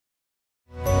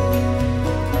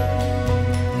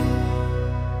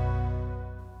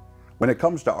When it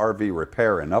comes to RV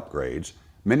repair and upgrades,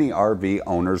 many RV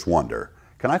owners wonder,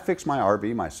 can I fix my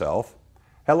RV myself?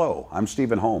 Hello, I'm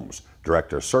Stephen Holmes,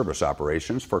 Director of Service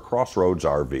Operations for CrossRoads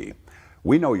RV.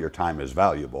 We know your time is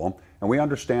valuable, and we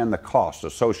understand the cost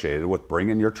associated with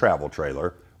bringing your travel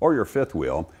trailer or your fifth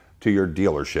wheel to your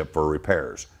dealership for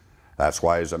repairs. That's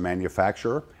why, as a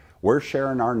manufacturer, we're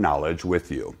sharing our knowledge with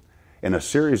you in a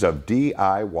series of DIY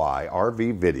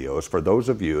RV videos for those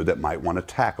of you that might want to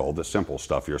tackle the simple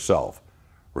stuff yourself.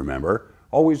 Remember,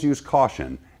 always use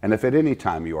caution, and if at any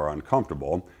time you are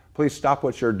uncomfortable, please stop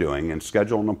what you're doing and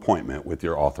schedule an appointment with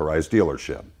your authorized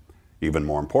dealership. Even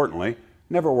more importantly,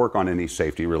 never work on any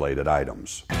safety-related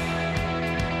items.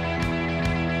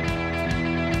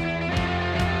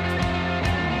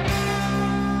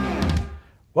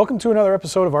 Welcome to another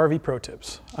episode of RV Pro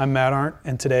Tips. I'm Matt Arndt,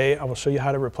 and today I will show you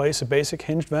how to replace a basic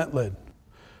hinged vent lid.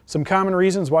 Some common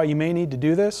reasons why you may need to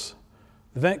do this.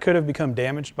 The vent could have become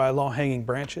damaged by low-hanging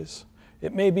branches.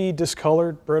 It may be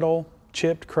discolored, brittle,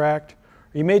 chipped, cracked,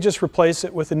 or you may just replace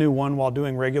it with a new one while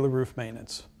doing regular roof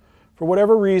maintenance. For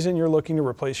whatever reason you're looking to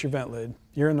replace your vent lid,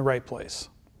 you're in the right place.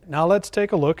 Now let's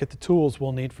take a look at the tools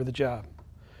we'll need for the job.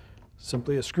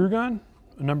 Simply a screw gun,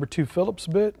 a number 2 Phillips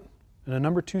bit, and a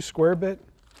number 2 square bit,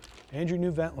 and your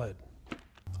new vent lid.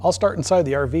 I'll start inside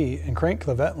the RV and crank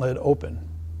the vent lid open.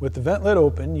 With the vent lid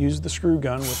open, use the screw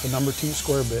gun with the number 2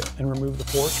 square bit and remove the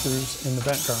 4 screws in the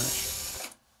vent garnish.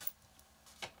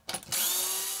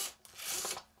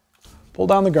 Pull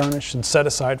down the garnish and set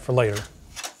aside for later.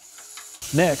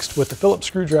 Next, with the Phillips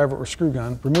screwdriver or screw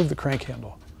gun, remove the crank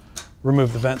handle.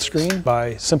 Remove the vent screen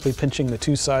by simply pinching the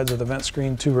 2 sides of the vent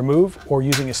screen to remove, or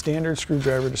using a standard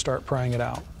screwdriver to start prying it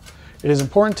out. It is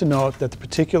important to note that the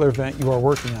particular vent you are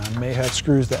working on may have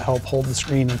screws that help hold the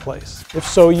screen in place. If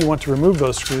so, you want to remove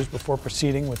those screws before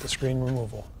proceeding with the screen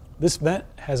removal. This vent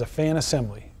has a fan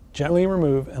assembly. Gently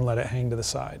remove and let it hang to the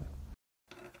side.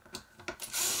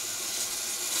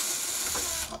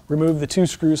 Remove the 2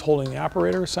 screws holding the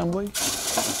operator assembly.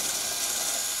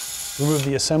 Remove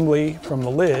the assembly from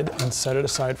the lid and set it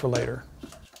aside for later.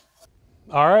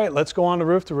 All right, let's go on the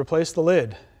roof to replace the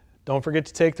lid. Don't forget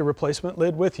to take the replacement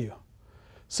lid with you.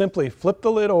 Simply flip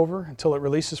the lid over until it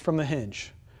releases from the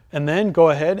hinge, and then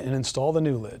go ahead and install the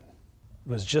new lid. It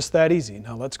was just that easy.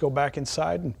 Now let's go back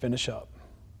inside and finish up.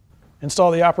 Install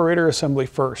the operator assembly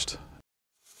first.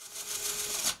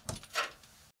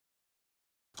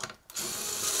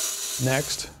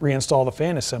 Next, reinstall the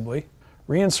fan assembly,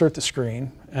 reinsert the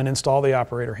screen, and install the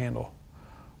operator handle.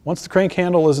 Once the crank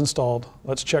handle is installed,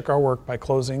 let's check our work by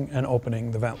closing and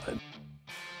opening the vent lid.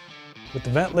 With the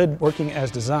vent lid working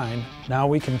as designed, now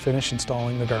we can finish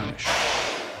installing the garnish.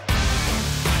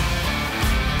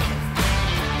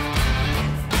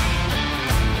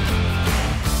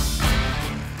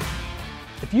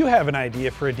 If you have an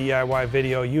idea for a DIY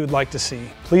video you would like to see,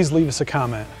 please leave us a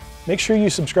comment. Make sure you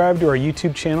subscribe to our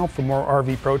YouTube channel for more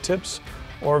RV Pro Tips,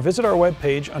 or visit our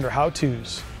webpage under How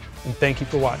To's. And thank you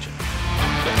for watching.